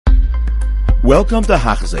Welcome to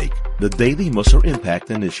Hachzik, the Daily Musar Impact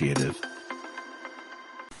Initiative.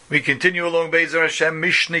 We continue along Be'ezer Hashem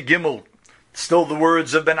Mishnah Gimel. Still the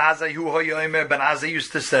words of Ben Azai Hu Hayomer. Ben Azai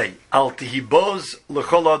used to say, Al tihiboz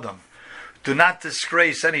l'chol adam. Do not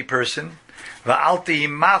disgrace any person. Va'al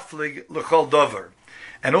tihimaflig l'chol dover.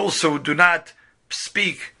 And also do not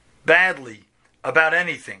speak badly about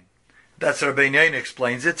anything. That's Rabbi Yechiel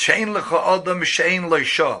explains it. Shein l'chol adam shein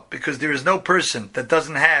lo'isha. Because there is no person that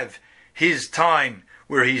doesn't have his time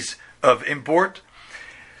where he's of import.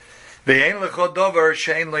 And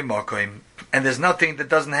there's nothing that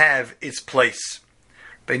doesn't have its place.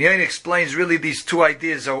 Ben Yechiel explains really these two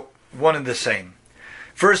ideas are one and the same.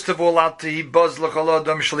 First of all,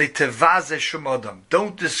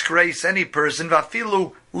 don't disgrace any person,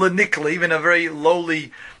 even a very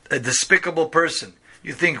lowly, despicable person.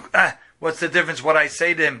 You think, what's the difference what I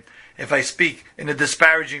say to him if I speak in a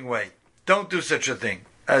disparaging way? Don't do such a thing,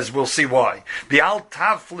 as we'll see why. And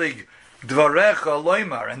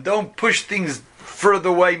don't push things further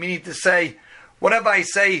away, meaning to say, whatever I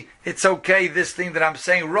say, it's okay, this thing that I'm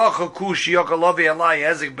saying,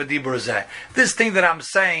 this thing that I'm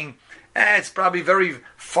saying, it's probably very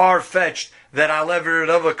far-fetched that I'll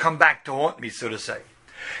ever come back to haunt me, so to say.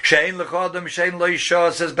 Says Ben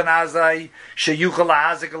Azai,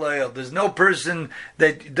 there's no person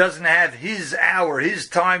that doesn't have his hour, his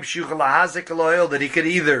time, that he could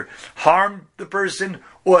either harm the person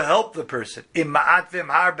or help the person.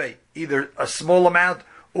 Either a small amount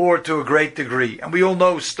or to a great degree. And we all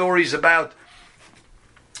know stories about,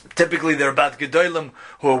 typically they're about Gedolim,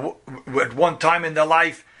 who at one time in their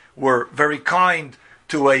life were very kind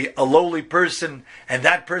to a lowly person, and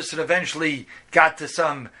that person eventually got to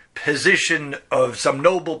some position of some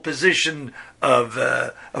noble position of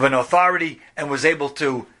an authority and was able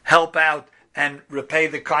to help out and repay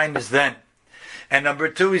the kindness then. And number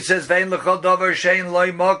two, he says, there's nothing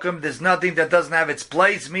that doesn't have its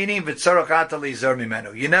place, meaning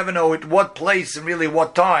you never know at what place and really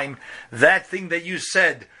what time that thing that you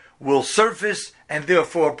said will surface, and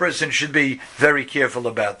therefore a person should be very careful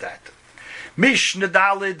about that. Mishnah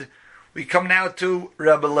Dalid, we come now to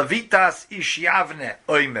Rabbi Levitas Ish Yavne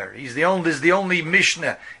Oimer. He's the only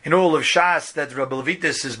Mishnah in all of Shas that Rabbi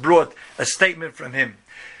Levitas has brought a statement from him.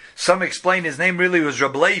 Some explain his name really was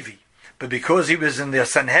Rabbi Levi, but because he was in the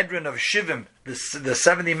Sanhedrin of Shivim, the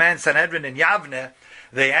 70-man Sanhedrin in Yavne,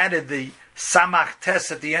 they added the Samach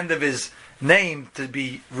Tes at the end of his name to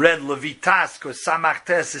be read Levitas, because Samach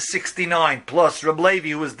Tes is 69, plus Rabbi Levi,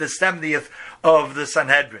 who was the 70th of the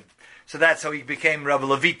Sanhedrin. So that's how he became Rabbi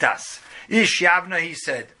Levitas. Ish Yavna, he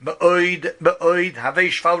said, Me'oid havei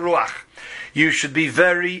shval ruach. You should be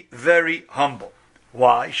very, very humble.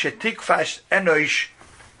 Why? Shetikfash enoish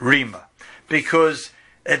rima. Because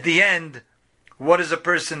at the end, what does a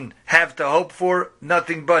person have to hope for?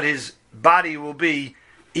 Nothing but his body will be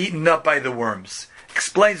eaten up by the worms.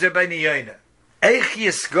 Explains Rabbi Yechiel.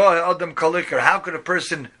 How could a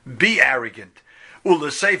person be arrogant?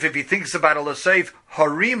 Ulasef, if he thinks about Ulasef,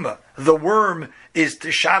 harima, the worm is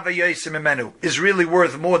teshava yosim imenu, is really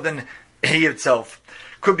worth more than he itself.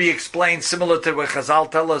 Could be explained similar to what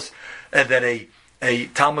Chazal tell us that a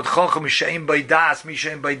Talmud Chacham mishaim baidas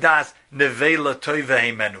nevela toiva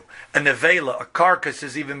himenu. A nevela, a carcass,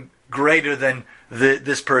 is even greater than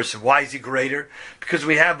this person. Why is he greater? Because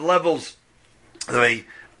we have levels of a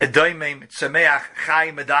doimim tzemeach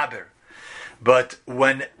chai medaber. But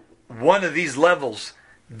when one of these levels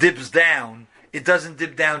dips down, it doesn't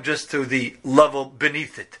dip down just to the level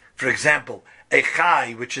beneath it. For example, a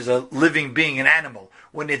chai, which is a living being, an animal,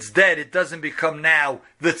 when it's dead, it doesn't become now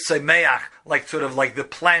the tzemeach, like sort of like the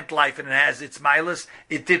plant life, and it has its milus.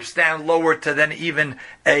 It dips down lower to then even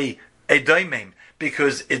a doimim,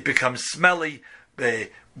 because it becomes smelly. The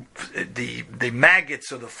maggots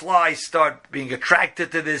or the flies start being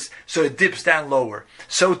attracted to this, so it dips down lower.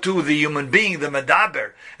 So too the human being, the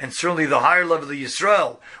medaber, and certainly the higher level of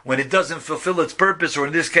Yisrael, when it doesn't fulfill its purpose, or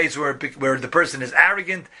in this case where the person is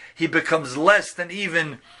arrogant, he becomes less than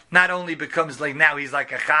even, not only becomes like now he's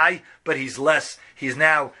like a chai, but he's less. He's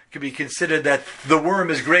now, could be considered that the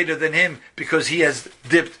worm is greater than him because he has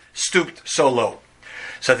stooped so low.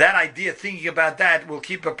 So that idea, thinking about that, will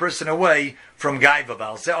keep a person away from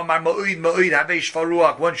Gaivaval.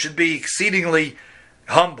 One should be exceedingly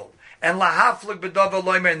humble. And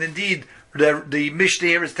and indeed, the Mishnah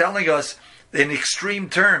here is telling us in extreme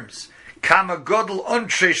terms, how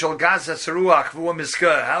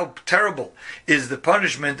terrible is the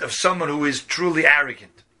punishment of someone who is truly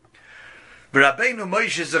arrogant. Rabbeinu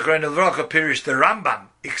Moshe Zechron Livracha Pirish, the Rambam,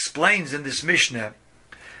 explains in this Mishnah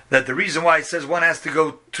that the reason why it says one has to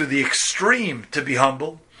go to the extreme to be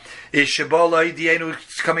humble is Shabola Idienu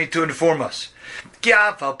coming to inform us.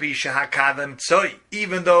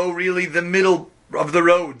 Even though really the middle of the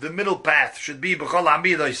road, the middle path should be B'chol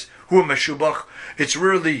Hamidos Hu Meshubach. It's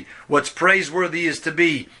really what's praiseworthy is to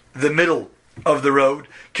be the middle of the road.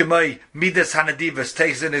 K'may Midas Hanadivas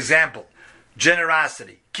takes an example.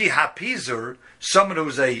 Generosity. Ki hapizur, someone who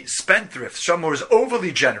is a spendthrift, someone who is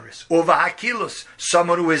overly generous. Or v'hakilos,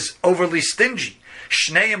 someone who is overly stingy.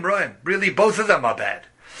 Shneim roim, really both of them are bad.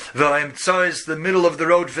 V'ha'imtza is the middle of the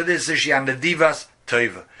road for this is yanadivas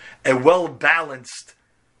tova, a well-balanced,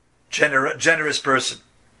 generous person.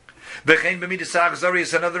 V'chein b'midas ha'achzari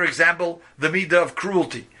is another example, the midah of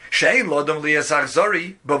cruelty. She'ein lodom liyas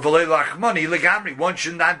ha'achzari, but v'lei lachmani legamri. One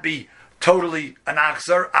should not be totally an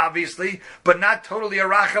achzar, obviously, but not totally a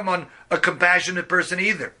racham on a compassionate person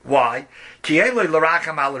either. Why?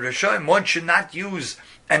 One should not use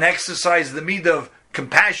and exercise the midah of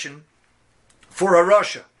compassion for a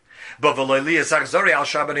rasha. But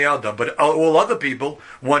all other people,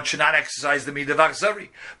 one should not exercise the midah of achzari.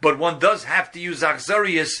 But one does have to use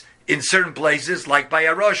achzarius in certain places, like by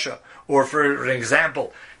a rasha, or for an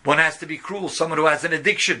example, one has to be cruel. Someone who has an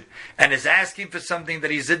addiction and is asking for something that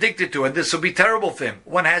he's addicted to, and this will be terrible for him.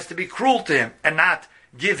 One has to be cruel to him and not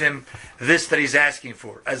give him this that he's asking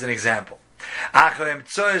for, as an example. Therefore,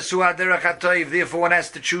 one has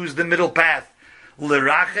to choose the middle path. One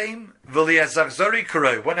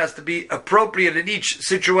has to be appropriate in each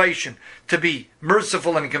situation, to be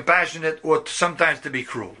merciful and compassionate, or sometimes to be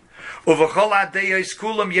cruel. Really,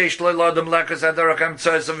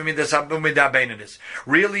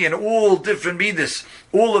 in all different midas,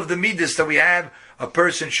 all of the midas that we have, a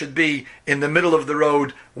person should be in the middle of the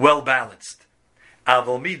road, well balanced. But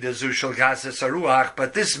this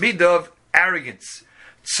midah of arrogance,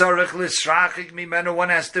 one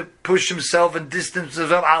has to push himself and distance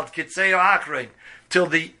himself till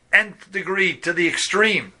the nth degree, to the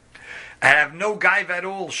extreme. I have no gaiva at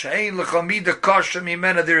all.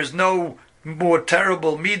 There is no more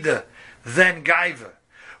terrible midah than gaiva.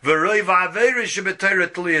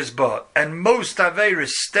 And most averis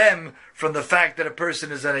stem from the fact that a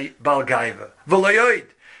person is a bal gaiva.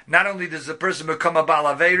 Not only does the person become a bal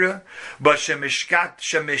avera, but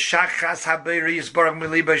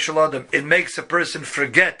it makes a person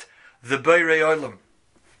forget the beirei olam.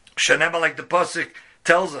 Like the pasuk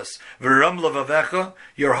tells us,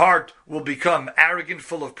 your heart will become arrogant,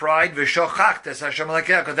 full of pride.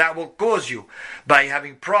 That will cause you, by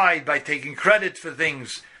having pride, by taking credit for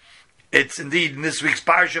things. It's indeed in this week's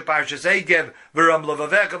parsha, Parshas Eikev,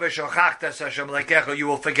 you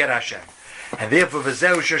will forget Hashem. And therefore,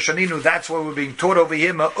 that's why we're being taught over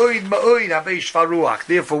here.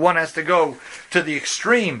 Therefore, one has to go to the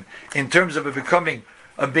extreme in terms of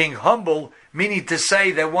being humble, meaning to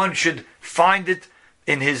say that one should find it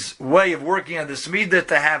in his way of working on the midah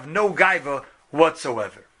to have no gaiva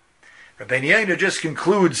whatsoever. Rabbeinu Yehuda just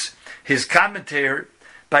concludes his commentary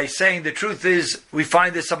by saying the truth is, we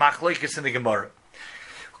find this a machlokes in the Gemara.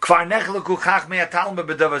 Really,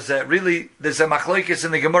 there's a machlokes in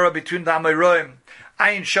the Gemara between the Amoraim.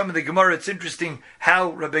 Ayin Sham in the Gemara, it's interesting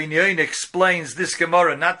how Rabbeinu Yehuda explains this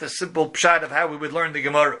Gemara, not the simple pshat of how we would learn the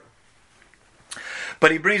Gemara.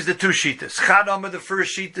 But he brings the two shittas. Chadam, the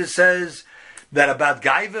first shitta says that about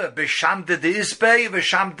gaiva, b'shamta de ispe,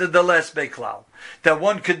 b'shamta de lesbe klal. That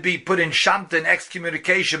one could be put in shamta, in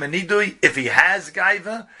excommunication, and nidui, if he has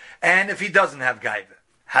gaiva, and if he doesn't have gaiva.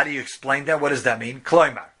 How do you explain that? What does that mean?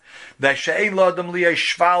 Kloimar. This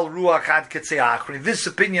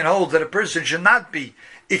opinion holds that a person should not be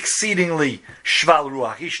exceedingly shval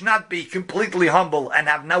ruach. He should not be completely humble and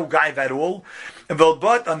have no gaiva at all.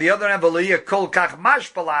 But on the other hand, but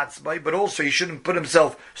also he shouldn't put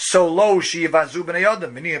himself so low,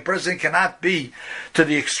 meaning a person cannot be to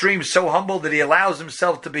the extreme so humble that he allows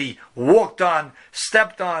himself to be walked on,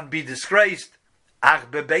 stepped on, be disgraced. Again,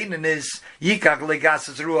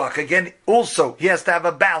 also, he has to have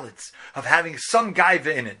a balance of having some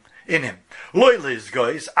gaiva in him. Loyal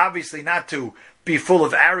guys, obviously not to be full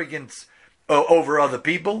of arrogance over other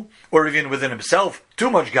people, or even within himself,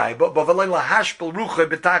 too much gaiva,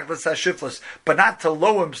 but not to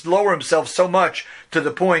lower himself so much to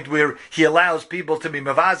the point where he allows people to be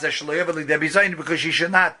mavazesh, because he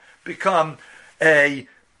should not become a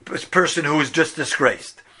person who is just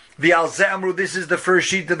disgraced. The Al-Zamru, this is the first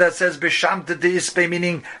sheet that says B'shamta de'ispe,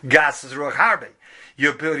 meaning Gasas Ruach Harbe.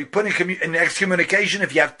 You're putting in excommunication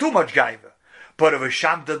if you have too much gaiva. But of a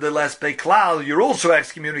Shamta de Lespe Klal, you're also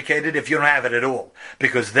excommunicated if you don't have it at all.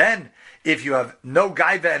 Because then, If you have no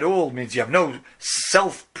gaiva at all, means you have no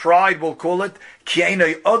self-pride, we'll call it, he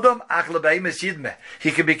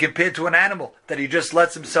can be compared to an animal, that he just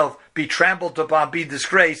lets himself be trampled upon, be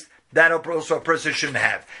disgraced. That also a person shouldn't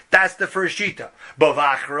have. That's the first shita. But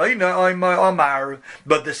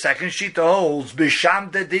the second shita holds,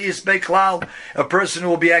 a person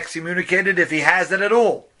will be excommunicated if he has it at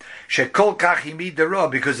all.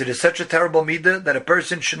 Because it is such a terrible midah that a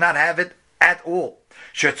person should not have it at all.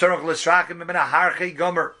 A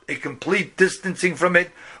complete distancing from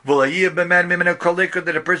it,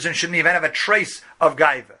 that a person shouldn't even have a trace of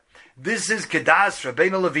gaiva. This is Kedas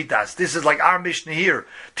Rabbeinu Levitas. This is like our Mishnah here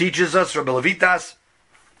teaches us, Rabbi Levitas,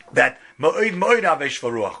 that the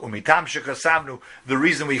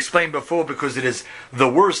reason we explained before, because it is the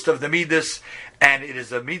worst of the midas, and it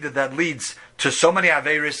is a midah that leads to so many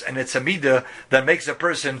averis, and it's a midah that makes a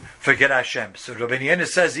person forget Hashem. So Rabbi Yechiel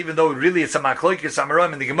says, even though really it's a machlokes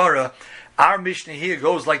amarim in the Gemara, our Mishnah here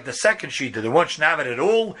goes like the second shita, the one should have it at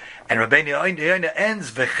all, and Rabbi Yechiel ends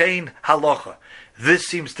v'chein halacha. This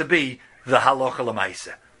seems to be the halacha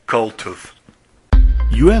l'maisa. Kol tuf.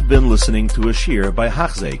 You have been listening to a shir by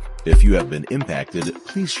Hachzeik. If you have been impacted,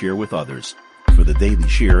 please share with others. For the daily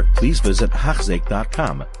shir, please visit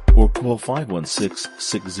Hachzeik.com or call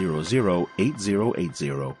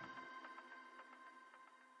 516-600-8080.